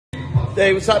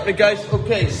Hey, what's happening, guys?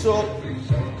 Okay, so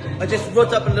I just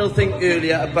wrote up a little thing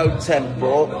earlier about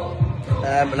tempo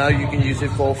and how you can use it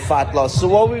for fat loss. So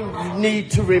what we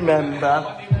need to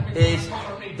remember is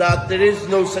that there is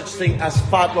no such thing as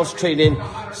fat loss training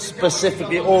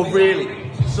specifically or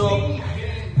really. So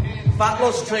fat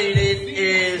loss training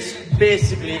is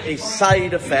basically a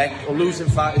side effect, or losing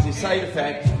fat is a side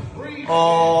effect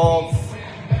of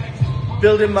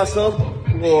building muscle,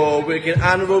 or working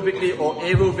anaerobically or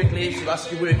aerobically, so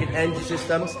that's your working energy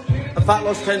systems. And fat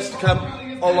loss tends to come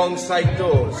alongside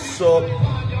those. So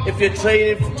if you're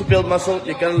training to build muscle,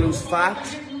 you're going to lose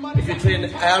fat. If you're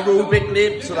training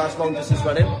aerobically, so that's long distance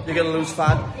running, you're going to lose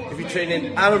fat. If you're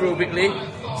training anaerobically,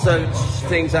 so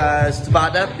things as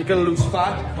Tabata, you're going to lose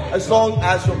fat. As long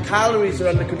as your calories are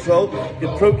under control,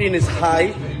 your protein is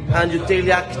high, and your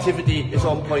daily activity is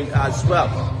on point as well.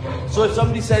 So if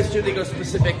somebody says to you they've got a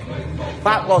specific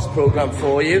fat loss program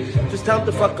for you, just tell them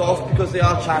to fuck off, because they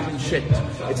are chatting shit.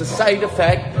 It's a side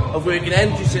effect of working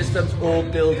energy systems or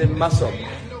building muscle.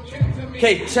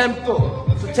 Okay, tempo.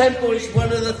 So tempo is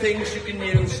one of the things you can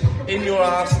use in your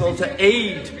arsenal to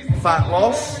aid fat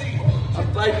loss.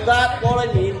 And by that, what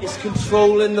I mean is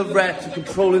controlling the reps and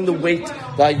controlling the weight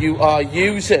that you are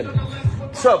using.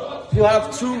 So you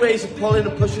have two ways of pulling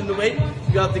and pushing the weight.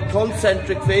 You have the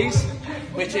concentric phase,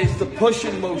 which is the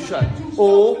pushing motion,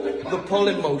 or the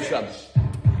pulling motion.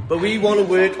 But we want to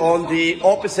work on the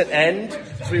opposite end,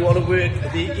 so we want to work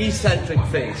the eccentric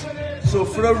phase. So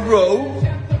for a row,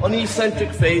 on the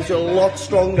eccentric phase, you're a lot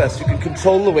stronger, so you can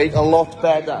control the weight a lot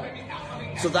better.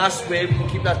 So that's where we can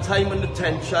keep that time under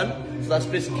tension, so that's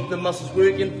basically keep the muscles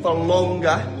working for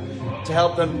longer to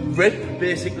help them rip,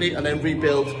 basically, and then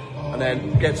rebuild, and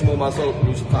then get some more muscle,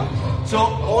 lose fat. So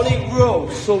on a row,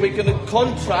 so we're going to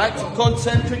contract,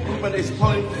 concentric movement is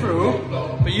pulling through,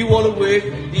 but you want to work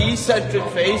the eccentric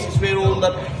phase, is where all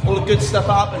the good stuff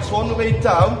happens. So on the way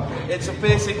down, it's a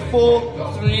basic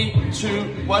 4, 3, 2,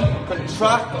 1,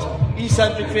 contract,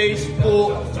 eccentric phase,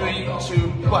 4, 3, 2,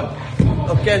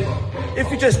 1. Again, if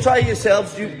you just try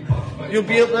yourselves, you'll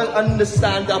be able to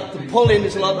understand that the pulling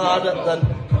is a lot harder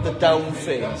than the down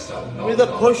phase. With a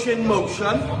pushing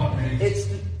motion, it's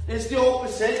the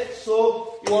opposite,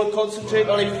 so you want to concentrate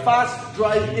on a fast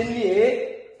drive in the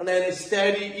air, and then a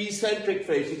steady eccentric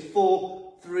phase. It's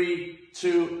 4, 3,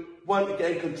 2, 1,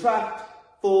 again contract,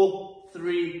 4,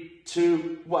 3,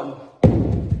 2, 1.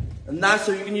 And that's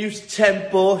how you can use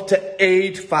tempo to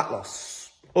aid fat loss.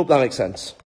 Hope that makes sense.